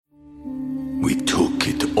We took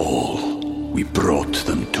it all. We brought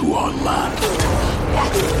them to our land.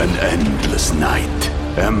 An endless night,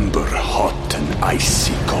 ember hot and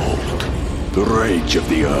icy cold. The rage of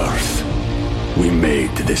the earth. We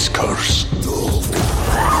made this curse.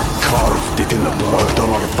 Carved it in the blood on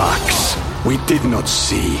our backs. We did not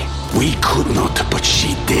see. We could not, but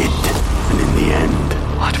she did. And in the end...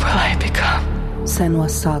 What will I become?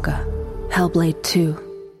 Senua's Saga. Hellblade 2.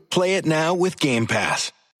 Play it now with Game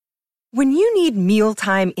Pass. When you need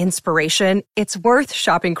mealtime inspiration, it's worth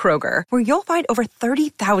shopping Kroger, where you'll find over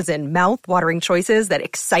 30,000 mouth-watering choices that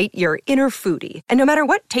excite your inner foodie. And no matter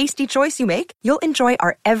what tasty choice you make, you'll enjoy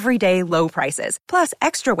our everyday low prices, plus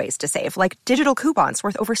extra ways to save, like digital coupons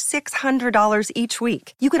worth over $600 each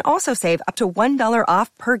week. You can also save up to $1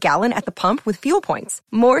 off per gallon at the pump with fuel points.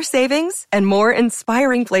 More savings and more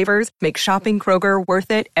inspiring flavors make shopping Kroger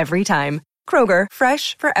worth it every time. Kroger,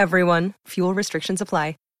 fresh for everyone. Fuel restrictions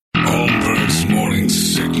apply. Holmberg's Morning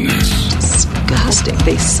Sickness. Disgusting.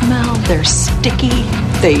 They smell, they're sticky,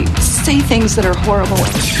 they say things that are horrible.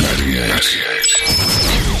 98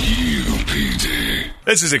 UPD.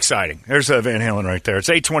 This is exciting. There's Van Halen right there. It's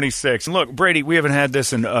 8:26. And look, Brady, we haven't had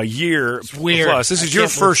this in a year. It's weird. Plus. This is your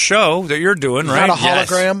first show that you're doing, right? Not a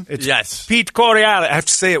hologram? It's Yes. Pete Coriale. I have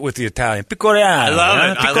to say it with the Italian. Pete Coriale. I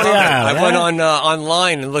love it. Pete I love it. Coriale. I went on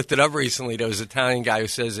online and looked it up recently. There was an Italian guy who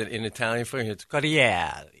says it in Italian for you. It's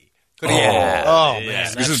Coriale. Coriale. Oh,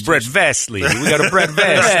 man. This is Brett Vesely. We got a Brett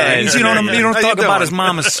Vesely. You don't talk about his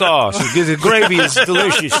mama's sauce. The gravy is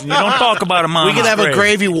delicious. And you don't talk about a mama's We could have a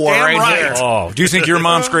gravy war Damn right right. here. Oh, do you think your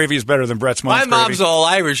mom's gravy is better than Brett's mom's My gravy? mom's all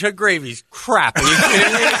Irish. Her gravy's crap. Are you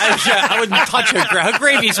kidding me? I wouldn't touch her gravy. Her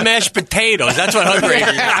gravy's mashed potatoes. That's what her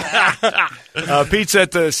gravy is. Pete's at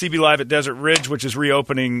the CB Live at Desert Ridge, which is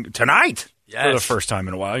reopening tonight for the first time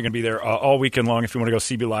in a while. You're going to be there all weekend long if you want to go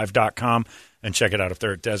cblive.com and check it out up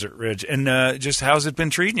there at Desert Ridge. And just how's it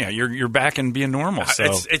been treating you? You're back and being normal. So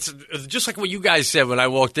It's just like what you guys said when I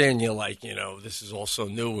walked in. You're like, this is all so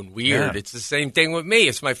new and weird. Yeah. It's the same thing with me.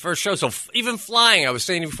 It's my first show. So even flying, I was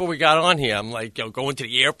saying before we got on here, I'm like, going to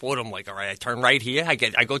the airport. I'm like, all right, I turn right here. I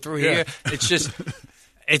go through here. It's just...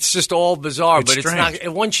 It's just all bizarre, It's but strange. it's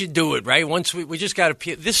not. Once you do it, right? Once we just got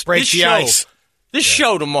to this Break this the show. ice. This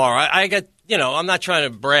show tomorrow, I got. I'm not trying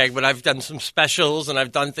to brag, but I've done some specials and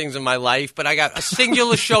I've done things in my life. But I got a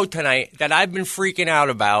singular show tonight that I've been freaking out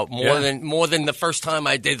about more than the first time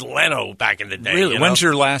I did Leno back in the day. really, when was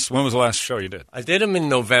the last show you did? I did them in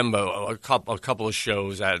November, a couple of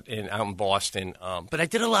shows out in Boston. But I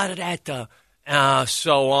did a lot of that. I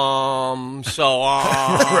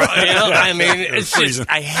mean, it's just,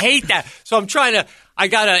 I hate that. So I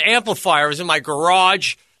got an amplifier. It was in my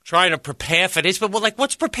garage trying to prepare for this. But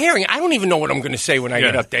what's preparing? I don't even know what I'm going to say when I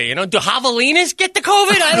get up there. Do javelinas get the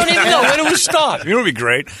COVID? I don't even know. Where do we start? You know what would be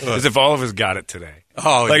great? Is if all of us got it today.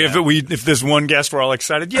 Oh, if this one guest we're all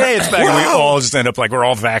excited, yay, it's back, and we all just end up like we're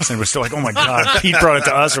all vaccinated. We're still like, oh my God, Pete brought it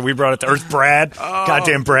to us, or we brought it to Earth. Brad,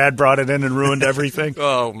 goddamn Brad brought it in and ruined everything.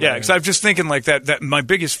 Oh, man. Yeah, because I'm just thinking like that. My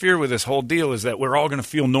biggest fear with this whole deal is that we're all going to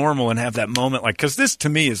feel normal and have that moment, like, because this to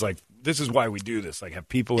me is like. This is why we do this. Like, have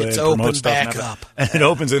people It's in, promote open stuff. back up. And it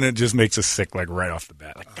opens and it just makes us sick, like, right off the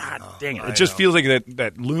bat. Like, God dang it. It just feels like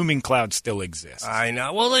that looming cloud still exists. I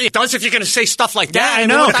know. Well, it does if you're going to say stuff like that. I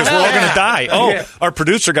know, What the because we're hell? all going to die. Oh, our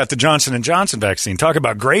producer got the Johnson & Johnson vaccine. Talk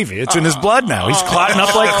about gravy. It's in his blood now. He's clotting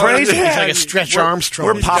up like crazy. He's like a Stretch Armstrong.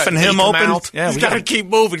 We're popping him open. Out. Yeah, You got to keep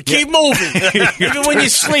moving. Keep moving. Even when you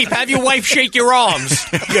sleep, have your wife shake your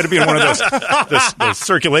arms. You got to be in one of those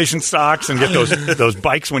circulation socks and get those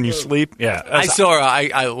bikes when you sleep. Yeah. I saw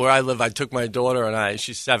her. Where I live, I took my daughter and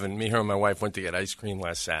she's 7. Me, her, and my wife went to get ice cream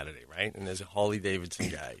last Saturday, right? And there's a Harley Davidson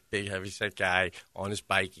guy, big, heavyset guy, on his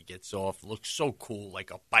bike. He gets off, looks so cool, like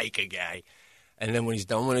a biker guy. And then when he's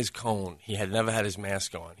done with his cone, he had never had his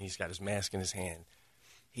mask on. He's got his mask in his hand.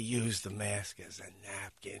 He used the mask as a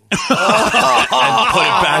napkin and put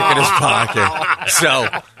it back in his pocket. So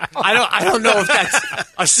I don't know if that's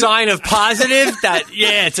a sign of positive that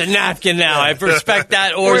it's a napkin now. I respect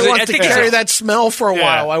that, or He is it, wants I to think carry it's that smell for a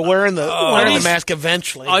while while wearing the mask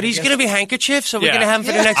eventually. Are these going to be handkerchiefs? Are we going to have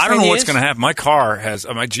them for the next 10 I don't know years? what's going to happen. My car has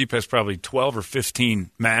my Jeep has probably 12 or 15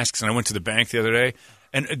 masks, and I went to the bank the other day,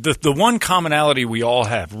 and the one commonality we all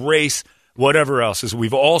have, race. Whatever else is,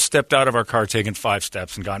 we've all stepped out of our car, taken 5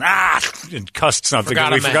 steps, and gone and cussed something.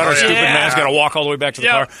 Forgot We forgot our stupid mask. Got to walk all the way back to the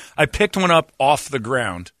car. I picked one up off the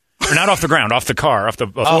ground, or not off the ground, off the car, off the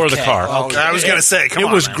floor of the car. Okay. I was going to say, it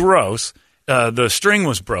was gross. The string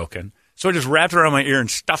was broken. So I just wrapped it around my ear and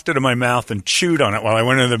stuffed it in my mouth and chewed on it while I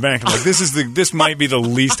went into the bank. I'm like, this might be the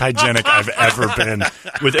least hygienic I've ever been.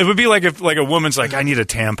 It would be like if a woman's like, I need a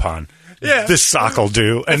tampon. this sock will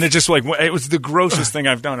do. And it just like, it was the grossest thing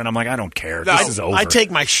I've done. And I'm like, I don't care. This is over. I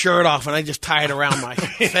take my shirt off and I just tie it around my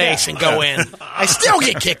face and go in. I still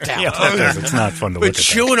get kicked out. It's not fun to But look at.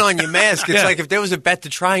 chewing on your mask, it's Yeah. like if there was a bet to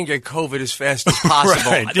try and get COVID as fast as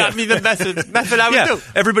possible, Right, yeah. that'd be the method I would do.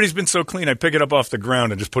 Everybody's been so clean. I pick it up off the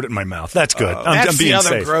ground and just put it in my mouth. That's good. I'm That's being the other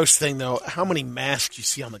safe. gross thing, though. How many masks you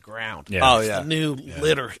see on the ground? Yeah. Oh, It's yeah. the new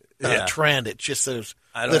litter trend. It's just those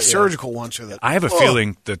the surgical ones are the. I have a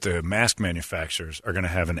feeling that the mask manufacturers are going to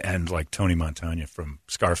have an end like Tony Montana from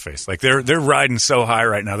Scarface. Like they're riding so high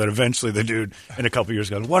right now that eventually the dude in a couple years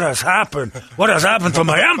goes, "What has happened? What has happened to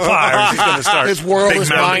my empire?" He's going to start. His world big is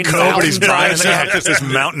mountain mine, of mountain He's buying dries that. up. Just this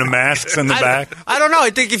mountain of masks in the back. I don't know. I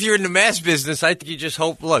think if you're in the mask business, I think you just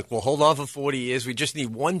hope, look, we'll hold on for 40 years. We just need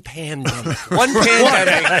one pandemic. One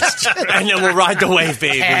pandemic. And then we'll ride the wave,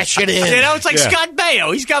 baby. Cash it in. You know, it's like Scott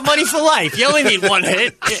Baio. He's got money for life. You only need one hit.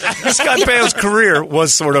 Scott Bale's career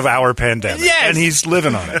was sort of our pandemic, Yes. and he's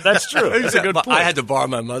living on it. That's true. It's a good point. I had to borrow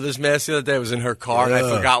my mother's mask the other day. I was in her car, and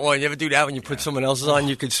I forgot one. You ever do that when you put someone else's on?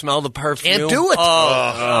 You could smell the perfume. Can't do it. Oh,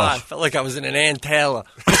 God. I felt like I was in an Ann Taylor.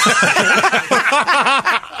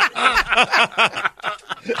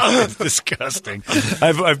 It's disgusting.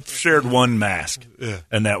 I've shared one mask,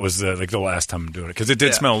 and that was like the last time I'm doing it because it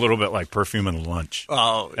did smell a little bit like perfume and lunch.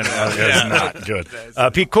 Oh, And it's not good.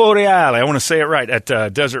 Pico Reale, I want to say it right, at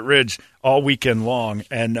Desert Ridge all weekend long.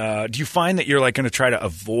 And do you find that you're like going to try to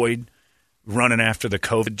avoid running after the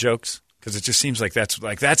COVID jokes? Because it just seems like that's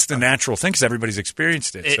the natural thing because everybody's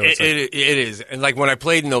experienced it. So It is. And like when I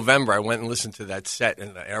played in November, I went and listened to that set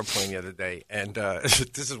in the airplane the other day. And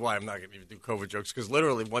this is why I'm not going to even do COVID jokes because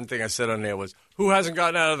literally one thing I said on there was, who hasn't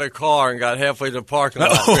gotten out of their car and got halfway to the parking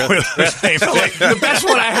lot? So, like, The best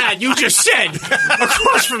one I had, you just said,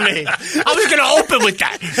 across from me. I was going to open with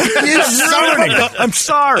that. I'm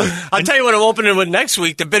sorry. I'll tell you what I'm opening with next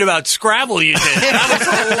week, the bit about Scrabble you did.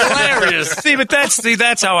 That was hilarious. See, but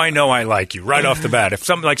that's how I know I like you right off the bat. If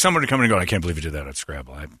someone would come in and go, I can't believe you did that at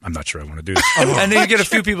Scrabble. I'm not sure I want to do that. And then you get a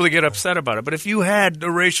few people to get upset about it. But if you had the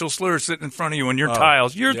racial slur sitting in front of you on your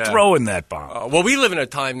tiles, you're throwing that bomb. Well, we live in a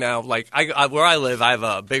time now, like where I live, I have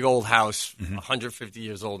a big old house, 150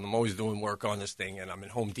 years old, and I'm always doing work on this thing, and I'm in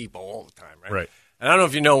Home Depot all the time, right? Right. And I don't know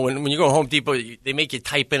if you know, when you go to Home Depot, they make you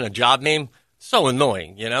type in a job name. So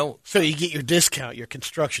annoying, you know? So you get your discount, your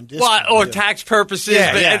construction discount. Well, or tax purposes.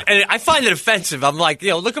 Yeah, but, yeah. And I find it offensive. I'm like,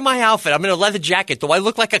 look at my outfit. I'm in a leather jacket. Do I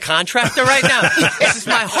look like a contractor right now? This is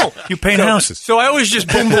my home. You paint houses. So I always just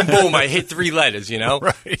boom, boom, boom. I hit 3 letters, you know?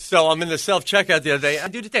 Right. So I'm in the self-checkout the other day. I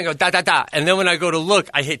do the thing. I go, da, da, da. And then when I go to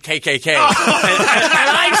look, I hit KKK. and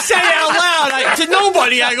I say out loud to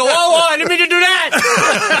nobody, I go, oh, I didn't mean to do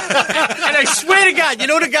that. And I swear to God, you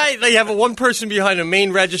know the guy, they have one person behind the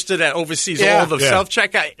main register that oversees all the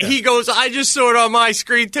self-checkout. He goes, I just saw it on my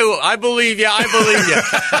screen, too. I believe you.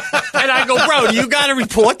 And I go, bro, you got to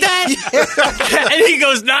report that? And he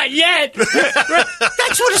goes, not yet.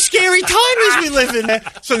 That's what a scary time is we live in.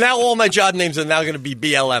 So now all my job names are now going to be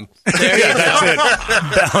BLM. There you go. That's it.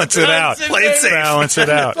 Balance it out. Play it safe. Balance it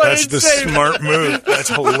out. Play That's it the safe. smart move. That's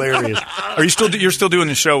hilarious. Are you you're still doing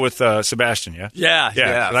the show with Sebastian? Yeah.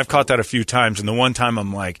 Yeah. And I've caught that a few times, and the one time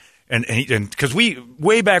I'm like, and because we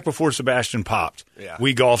way back before Sebastian popped,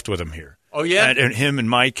 we golfed with him here. Oh yeah, and him and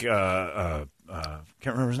Mike, can't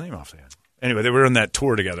remember his name off the head. Anyway, they were on that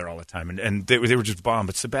tour together all the time, and they were just bomb.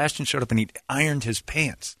 But Sebastian showed up and he ironed his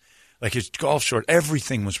pants, like his golf short.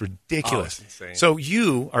 Everything was ridiculous. Oh, that's insane. So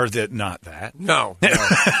you are not that. No.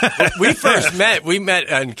 We first met. We met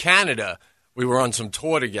in Canada. We were on some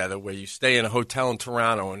tour together where you stay in a hotel in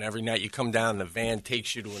Toronto, and every night you come down, and the van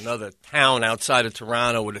takes you to another town outside of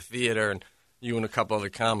Toronto with a theater, and you and a couple other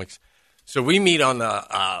comics. So we meet on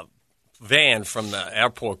the van from the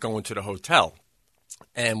airport going to the hotel,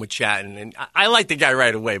 and we're chatting. And I like the guy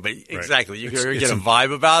right away, but exactly, you get a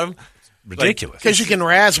vibe about him. Ridiculous. Because you can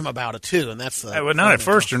razz him about it, too, and that's the... Well, not at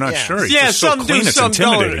first, you're not sure. He's just some so clean, do, it's some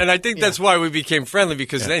intimidating. don't. And I think that's why we became friendly,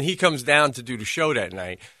 because then he comes down to do the show that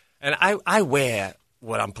night. And I wear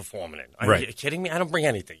what I'm performing in. Are you kidding me? I don't bring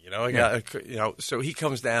anything, you know. I got, so he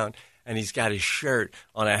comes down and he's got his shirt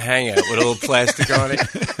on a hanger with a little plastic on it.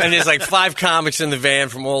 And there's like 5 comics in the van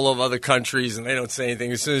from all over other countries, and they don't say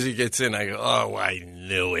anything. As soon as he gets in, I go, "Oh, I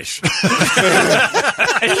knew it."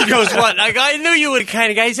 And he goes, "What?" I go, "I knew you were the kind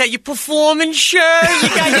of guy." He's like, "Your performance shirt. You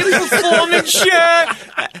got your performance shirt."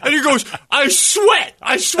 And he goes, I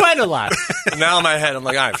sweat a lot. And now in my head, I'm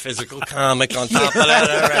like, all right, physical comic on top of that.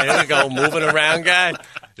 All right, here we go, moving around guy.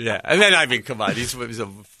 Yeah, and then I mean, come on, he's a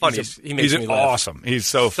funny. He makes me laugh. Awesome. He's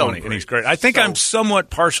so funny, and he's great. I think I'm somewhat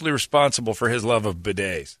partially responsible for his love of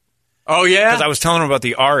bidets. Oh yeah, because I was telling him about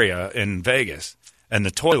the Aria in Vegas, and the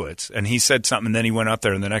toilets. And he said something, and then he went up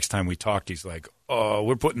there, and the next time we talked, he's like, "Oh,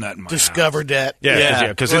 we're putting that in my Discovered house." that. Yeah.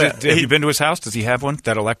 Because have you been to his house? Does he have one,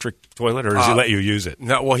 that electric toilet, or does he let you use it?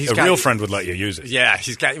 No, well, a real friend would let you use it. Yeah,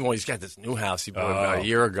 he's got this new house he bought about a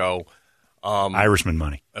year ago. Irishman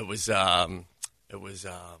money. It was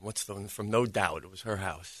what's the one from No Doubt? It was her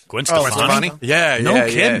house. Gwen Stefani? Yeah, No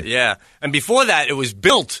kidding. Yeah. And before that, it was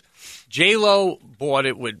built. J-Lo bought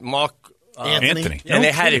it with Mark Anthony. And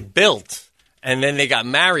they had it built. And then they got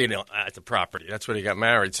married at the property. That's where they got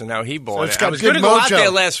married. So now he bought it's it. got I was good going to go out mojo.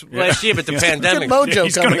 there last year, but the pandemic. Good mojo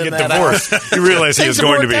He's going coming to in get that divorced. house. You realize he Things is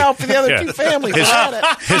going to worked be. out for the other two families.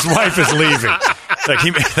 His wife is leaving.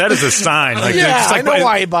 That is a sign. Like, Yeah, it's like I know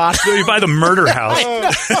why he bought it. You buy the murder house.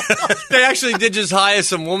 They actually did just hire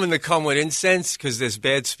some woman to come with incense because there's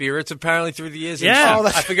bad spirits apparently through the years. Yeah. And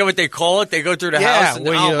I forget what they call it. They go through the Yeah, house and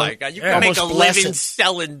where oh you my God, you can make a almost bless living it.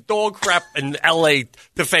 selling dog crap in L.A.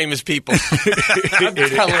 to famous people. I'm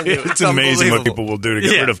telling you, It's amazing what people will do to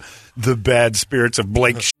get Yeah. rid of the bad spirits of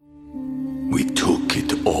Blake. We took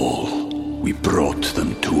it all. We brought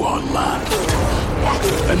them to our land.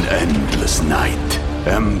 An endless night,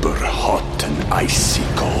 ember hot and icy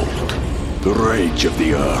cold. The rage of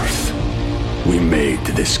the earth. We made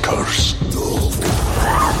this curse.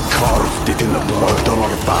 Carved it in the blood on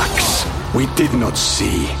our backs. We did not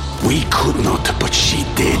see. We could not, but she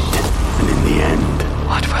did. And in the end,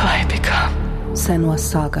 What will I become? Senwa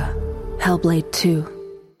Saga. Hellblade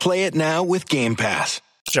 2. Play it now with Game Pass.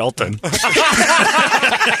 Shelton.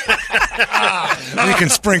 You can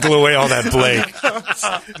sprinkle away all that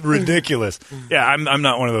Blake. Ridiculous. Yeah, I'm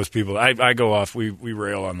not one of those people. I go off. We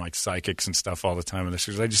rail on like psychics and stuff all the time in this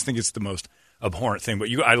because I just think it's the most abhorrent thing. But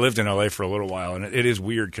I lived in L.A. for a little while, and it is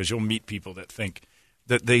weird because you'll meet people that think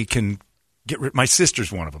that they can get rid. My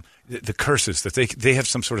sister's one of them. The curses that they have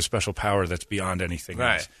some sort of special power that's beyond anything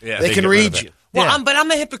Right. else. Yeah. They can get rid read of it. you. Well, Yeah. but I'm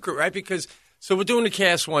a hypocrite, right? Because so we're doing the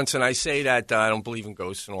cast once, and I say that I don't believe in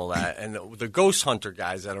ghosts and all that, and the ghost hunter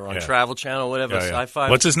guys that are on Yeah. Travel Channel, whatever, Yeah, yeah. Sci-Fi.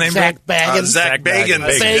 What's his name? Zach Greg? Baggins. Zach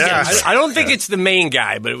Bagans. Bagans. Yeah. I don't think it's the main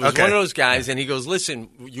guy, but it was Okay. one of those guys, and he goes, "Listen,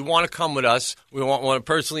 you want to come with us? We want to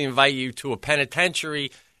personally invite you to a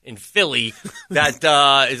penitentiary in Philly that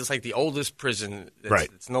is like the oldest prison. Right.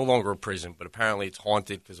 It's no longer a prison, but apparently it's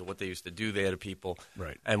haunted because of what they used to do there to people.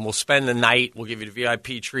 Right. And we'll spend the night. We'll give you the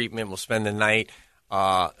VIP treatment. We'll spend the night."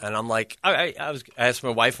 And I'm like, I asked my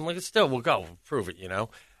wife, I'm like, still, we'll go, we'll prove it, you know?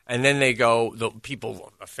 And then they go, the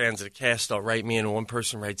people, fans of the cast, they'll write me in, and one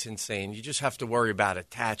person writes in saying, you just have to worry about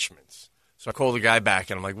attachments. So I call the guy back,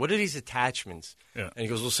 and I'm like, what are these attachments? Yeah. And he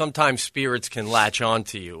goes, well, sometimes spirits can latch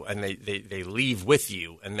onto you, and they leave with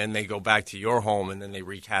you, and then they go back to your home, and then they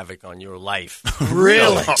wreak havoc on your life.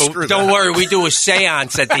 Really? But don't worry, we do a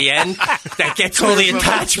seance at the end that gets all the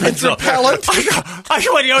attachments off. Repellent? I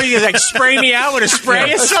go, you like spray me out with a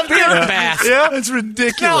spray or something? Bath. Yeah, it's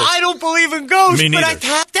ridiculous. No, I don't believe in ghosts, Me but I neither.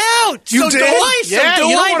 tapped out. You so did? do I. So Yeah, do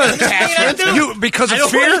you don't I. want an That's what I attachment. do. You because of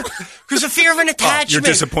fear? Because of fear of an attachment. You're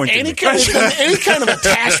disappointed. Any kind of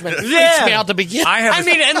attachment freaks me out to begin. I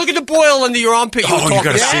mean, and look at the boil under your armpit. Oh, you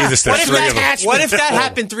gotta see this. What There's if, three of them. what if that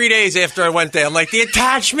happened 3 days after I went there? I'm like, the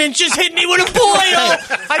attachment just hit me with a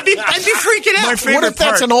boil. I'd be freaking out. My favorite What if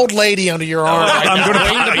that's part- an old lady under your arm?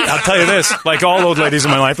 I'll tell you this. Like all old ladies in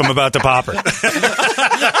my life, I'm about to pop her.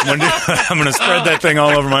 I'm going to spread that thing all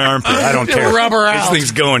over my armpit. I don't care. Rub her out. This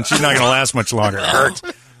thing's going. She's not going to last much longer. It hurts.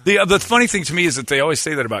 The funny thing to me is that they always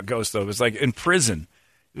say that about ghosts, though. It's like in prison.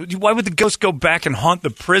 Why would the ghost go back and haunt the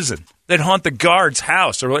prison? They'd haunt the guard's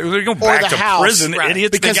house. Or like, they're going back the to house, prison. right.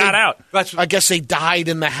 Idiots, Because they got out. I guess they died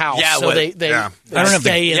in the house, Yeah, so well, they I don't have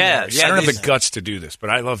stay in there. I don't have the guts to do this, but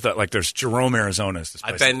I love that. Like, there's Jerome, Arizona. Is this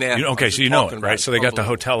I've place. been there. Okay, I've so been you know talking it, about right? it. So they got the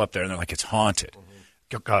Unbelievable. hotel up there, and they're like, it's haunted.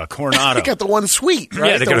 Coronado. They got the one suite,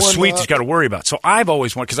 right? Yeah, they got a one, suite you got to worry about. So I've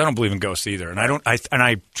always wanted, because I don't believe in ghosts either, and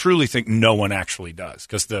I truly think no one actually does,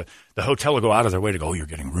 because the hotel will go out of their way to go, oh, you're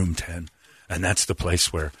getting room 10, and that's the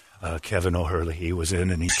place where Kevin O'Hurley was in,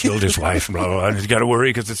 and he killed his wife, and blah, blah, blah, and you got to worry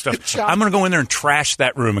because it's stuff. I'm going to go in there and trash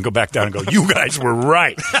that room and go back down and go, you guys were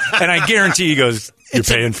right. And I guarantee he goes, you're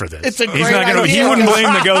paying for this. it's a He's great not gonna, idea. He wouldn't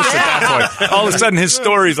blame the ghost at that point. All of a sudden, his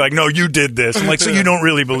story's like, no, you did this. I'm like, so you don't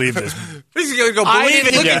really believe this. He's going to go, believe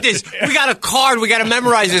it. Look at this. We got a card. We got to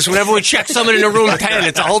memorize this whenever we check someone in a room 10.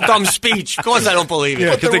 It's a whole dumb speech. Of course I don't believe it.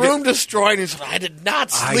 Yeah. But the They get- room destroyed. He said, I did not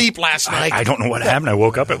sleep last night. I don't know what happened. I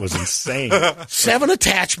woke up. It was insane. 7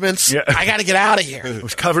 attachments. Yeah. I got to get out of here. It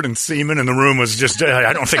was covered in semen, and the room was just,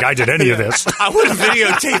 I don't think I did any of this. I would have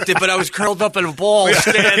videotaped it, but I was curled up in a ball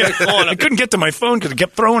standing in the corner. I couldn't get to my phone because it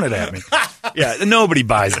kept throwing it at me. Yeah, nobody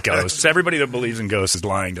buys ghosts. Everybody that believes in ghosts is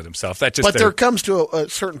lying to themselves. That just But there comes to a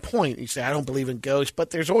certain point. You say, don't believe in ghosts, but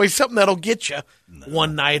there's always something that'll get you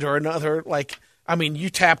one night or another. Like, I mean, you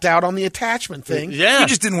tapped out on the attachment thing. Yeah. You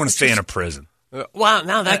just didn't want to stay in a prison. Wow,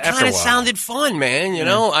 now that After kind a of while. sounded fun, man. You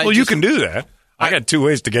know, You can do that. I got 2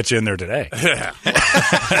 ways to get you in there today. You don't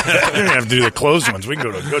have to do the closed ones. We can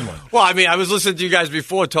go to a good one. Well, I mean, I was listening to you guys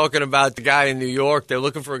before talking about the guy in New York. They're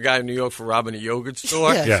looking for a guy in New York for robbing a yogurt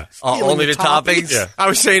store. Yeah. Only the toppings. Yeah. I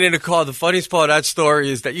was saying in the car, the funniest part of that story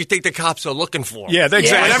is that you think the cops are looking for him. Yeah, exactly.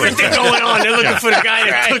 With everything going on, they're looking for the guy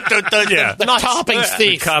that took the nuts. Toppings The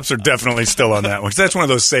thief. cops are definitely still on that one. 'Cause that's one of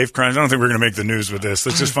those safe crimes. I don't think we're going to make the news with this.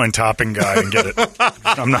 Let's just find topping guy and get it.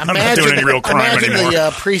 I'm not doing any real crime imagine anymore.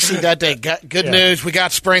 the precinct that day. Good news, we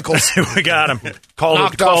got sprinkles. We got him.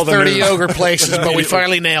 Knocked off 30 yogurt places, but we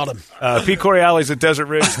finally nailed him. Pete Correale's at Desert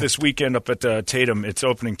Ridge this weekend up at Tatum. It's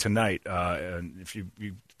opening tonight. And if you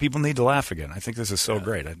people need to laugh again. I think this is so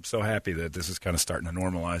great. I'm so happy that this is kind of starting to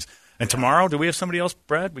normalize. And tomorrow, do we have somebody else,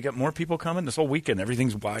 Brad? We got more people coming this whole weekend.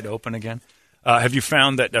 Everything's wide open again. Have you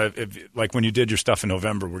found that, like when you did your stuff in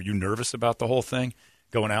November, were you nervous about the whole thing?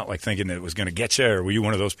 Going out, like thinking that it was going to get you, or were you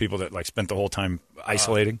one of those people that like spent the whole time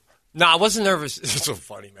isolating? No, I wasn't nervous. It's so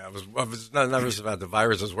funny, man. I was not nervous about the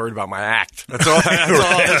virus. I was worried about my act. That's all.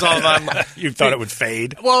 You thought it would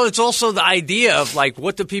fade? Well, it's also the idea of, like,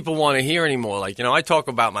 what do people want to hear anymore? Like, you know, I talk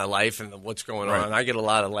about my life and what's going on, and I get a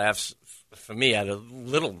lot of laughs, for me, out of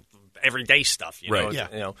little everyday stuff, you know? Right.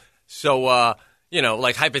 You know? So, you know,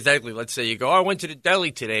 like hypothetically, let's say you go, I went to the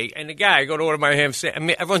deli today, and the guy, I go to order my ham sandwich. I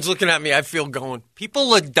mean, everyone's looking at me. I feel going,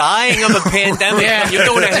 people are dying of a pandemic. And you're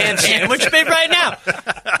doing a ham sandwich right now.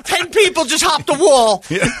 10 people just hopped the wall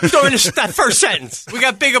during that first sentence. We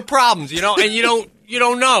got bigger problems, you know, and you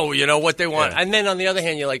don't know, you know, what they want. Yeah. And then on the other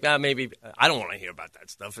hand, you're like, maybe I don't want to hear about that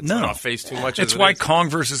stuff. It's on our face too much. It's why Kong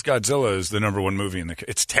versus Godzilla is the #1 movie in the.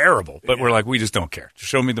 It's terrible, but we're like, we just don't care. Just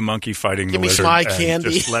show me the monkey fighting the lizard. Give me my and candy.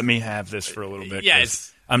 Just let me have this for a little bit.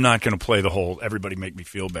 Yes. I'm not going to play the whole everybody make me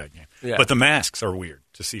feel bad game. Yeah. But the masks are weird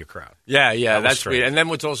to see a crowd. Yeah, That was that's strange. weird. And then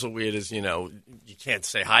what's also weird is, you know, you can't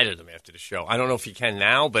say hi to them after the show. I don't know if you can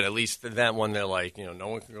now, but at least that one, they're like, you know, no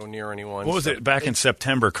one can go near anyone. What was it? Back in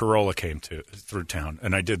September, Corolla came through town,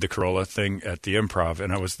 and I did the Corolla thing at the Improv,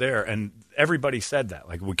 and I was there, and everybody said that.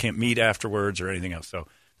 Like, we can't meet afterwards or anything else. So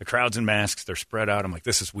the crowd's in masks. They're spread out. I'm like,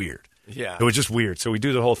 this is weird. Yeah. It was just weird. So we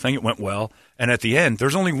do the whole thing. It went well. And at the end,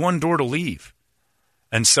 there's only one door to leave.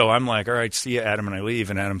 And so I'm like, all right, see you, Adam, and I leave,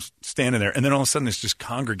 and Adam's standing there. And then all of a sudden, there's just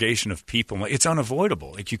congregation of people. I'm like, it's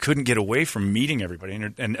unavoidable. Like, you couldn't get away from meeting everybody.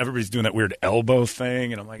 And everybody's doing that weird elbow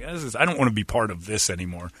thing. And I'm like, I don't want to be part of this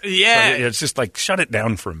anymore. Yeah. So it's just like, shut it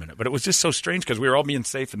down for a minute. But it was just so strange because we were all being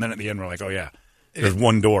safe. And then at the end, we're like, oh, yeah, there's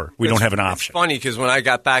one door. We don't have an option. It's funny because when I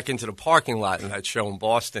got back into the parking lot in that show in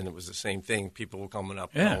Boston, it was the same thing. People were coming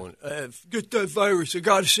up going, get that virus. I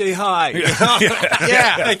got to say hi.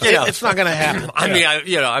 Yeah, Like, you know. it's not going to happen.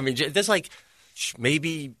 I mean, there's like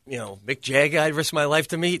maybe, you know, Mick Jagger I'd risk my life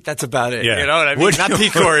to meet. That's about it. Yeah. You know what I mean? Would Not you?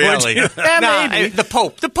 Pete Correale. Maybe. The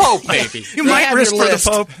Pope, maybe. You might have risk your for the list.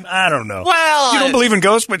 Pope. I don't know. Well, you don't believe in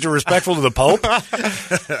ghosts, but you're respectful to the Pope?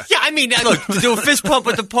 Yeah, I mean, look, to do a fist pump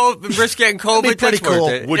with the Pope and risk getting COVID, That'd be pretty that's worth cool.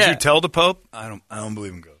 it. Would Yeah. you tell the Pope? I don't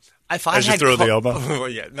believe in ghosts. If I As you had throw the elbow? Well,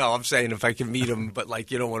 yeah. No, I'm saying if I can meet him, but like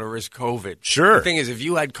you don't want to risk COVID. Sure. The thing is, if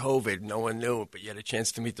you had COVID, no one knew it, but you had a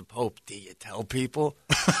chance to meet the Pope. Do you tell people?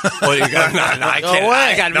 Well, you go, no, I can't.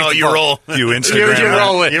 I got to meet the Pope. You Instagram. You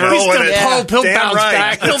roll with it. You roll He's with the it. Pope. He'll Damn bounce right.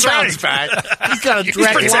 back. He'll That's bounce right. back. He's got a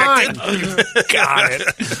direct line. Got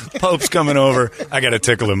it. Pope's coming over. I got a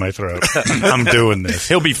tickle in my throat. I'm doing this.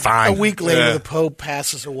 He'll be A fine. week later, the Pope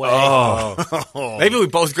passes away. Maybe we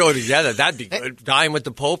both go together. That'd be good. Dying with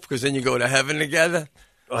the Pope, because then you go to heaven together.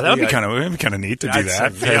 Oh, that would be kind of neat to do That's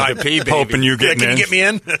that. a VIP, baby. Pope and you getting Can in. you get me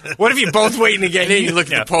in? What if you're both waiting to get in? You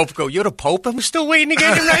look at the Pope and go, you're the Pope? I'm still waiting to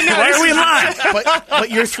get in right now. Why are we in line?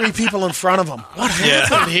 But you're 3 people in front of him. What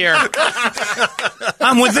happened here?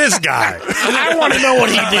 I'm with this guy. I want to know what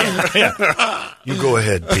he did. Yeah. You go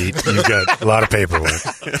ahead, Pete. You got a lot of paperwork.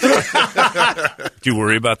 Do you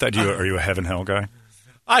worry about that? Are you a heaven-hell guy?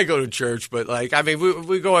 I go to church, but like, I mean,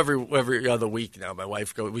 we go every other week now. My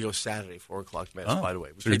wife we go Saturday, 4:00 mass. By the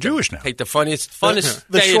way, So you're Jewish now. Take the funnest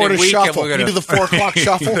The day of the shortest week, shuffle. and we're You do gonna the 4 o'clock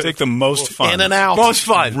shuffle. Take the most fun. In and out. most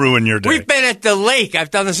fun. Ruin your day. We've been at the lake.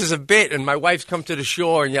 I've done this as a bit, and my wife's come to the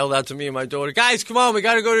shore and yelled out to me and my daughter, "Guys, come on, we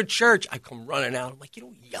got to go to church." I come running out. I'm like, "You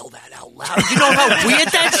don't yell that out loud. You know how weird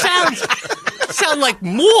that sounds? Sound like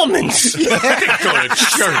Mormons. They go to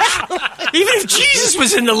church. Even if Jesus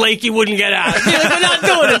was in the lake, he wouldn't get out. You're like, we're not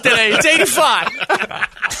doing it today. It's 85.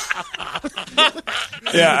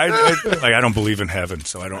 I don't believe in heaven,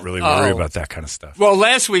 so I don't really worry about that kind of stuff. Well,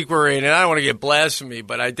 last week we were in, and I don't want to get blasphemy,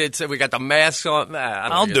 but I did say we got the masks on.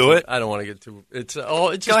 I'll do it. I don't want to get too. It's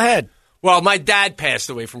Go ahead. Well, my dad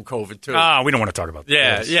passed away from COVID too. We don't want to talk about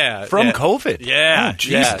that. Yeah. From COVID? Yeah. Oh,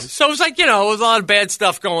 Jesus. Yeah. So it was like, there was a lot of bad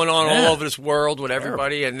stuff going on all over this world with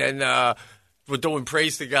everybody, and then we're doing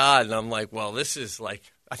praise to God, and I'm like, well, this is like.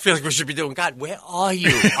 I feel like we should be doing, God, where are you?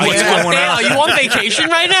 Are you on vacation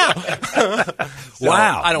right now?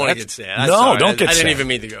 Wow. I don't want to get sad. Don't get sad. I didn't even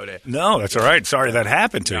mean to go there. No, that's all right. Sorry that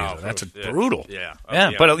happened to you. That's brutal. Yeah.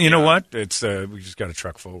 But you know what? It's we just got to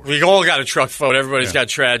truck forward. We all got to truck forward. Everybody's got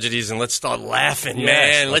tragedies, and let's start laughing,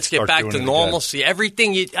 man. Let's get back to normalcy.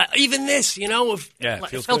 Everything, even this,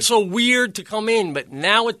 it felt so weird to come in, but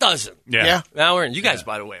now it doesn't. Yeah. Now we're in. You guys,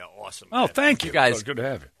 by the way, are awesome. Oh, thank you. You guys, it's good to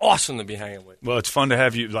have you. Awesome to be hanging with. Well, it's fun to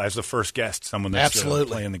have you as the first guest, someone that's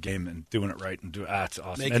Absolutely. Playing the game and doing it right and it's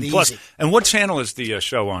awesome. Make and it plus, easy. and what channel is the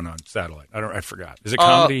show on satellite? I forgot. Is it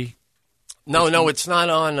comedy? No, it's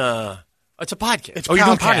not on. It's a podcast. It's you're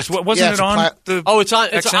doing podcast. Wasn't it on the? It's on.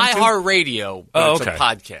 It's XM too? iHeartRadio. But it's a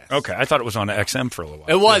podcast. Okay, I thought it was on XM for a little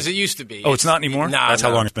while. It was. It used to be. Oh, it's not anymore. Nah, That's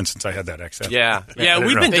how long it's been since I had that XM. Yeah. I We've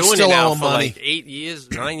been didn't know. doing still it now owe for money. like 8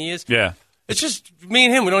 years, 9 years. Yeah. It's just me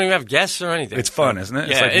and him. We don't even have guests or anything. It's fun, isn't it?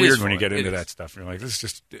 Yeah, It's like it weird is when you fun. get into that stuff. You're like, this is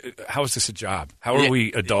just, how is this a job? How are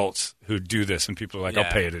we adults who do this? And people are like,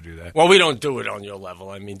 I'll pay you to do that. Well, we don't do it on your level.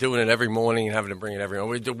 I mean, doing it every morning and having to bring it every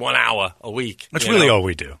morning. We do 1 hour a week. That's really all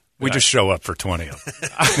we do. We just show up for 20 of them.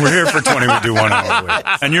 We're here for 20. We do 1 hour a week.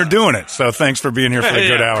 And you're doing it. So thanks for being here for a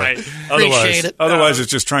good hour. Right. Appreciate it. Otherwise,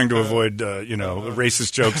 it's just trying to avoid,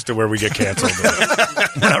 racist jokes to where we get canceled.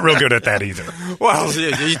 We're not real good at that either. Well,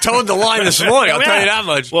 you toed the line this morning. I'll tell you that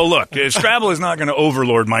much. Well, look, Scrabble is not going to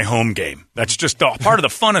overlord my home game. That's just part of the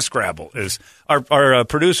fun of Scrabble. Is our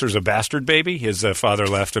producer's a bastard baby. His father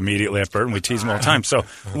left immediately after, and we tease him all the time. So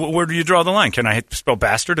where do you draw the line? Can I spell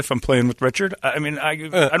bastard if I'm playing with Richard? I mean, I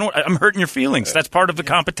don't. I'm hurting your feelings. That's part of the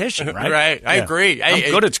competition, right? Right. I agree.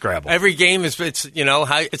 I'm good at Scrabble. Every game it's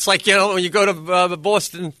it's like when you go to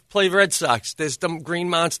Boston play Red Sox. There's the Green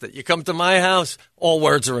Monster. You come to my house, all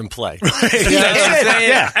words are in play.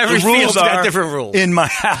 Yeah. Every The rules field's are got different rules. in my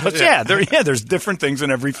house. There's different things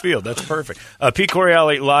in every field. That's perfect. Pete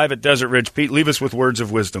Coriale live at Desert Ridge. Pete, leave us with words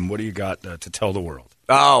of wisdom. What do you got to tell the world?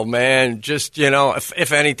 Oh, man, just,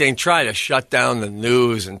 if anything, try to shut down the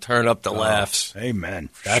news and turn up the laughs. Amen.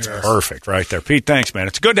 That's perfect right there. Pete, thanks, man.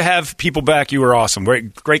 It's good to have people back. You were awesome.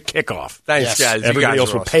 Great kickoff. Thanks, guys. Everybody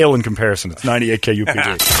else will pale in comparison. It's 98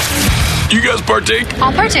 KUPD. You guys partake?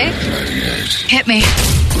 I'll partake. Hit me.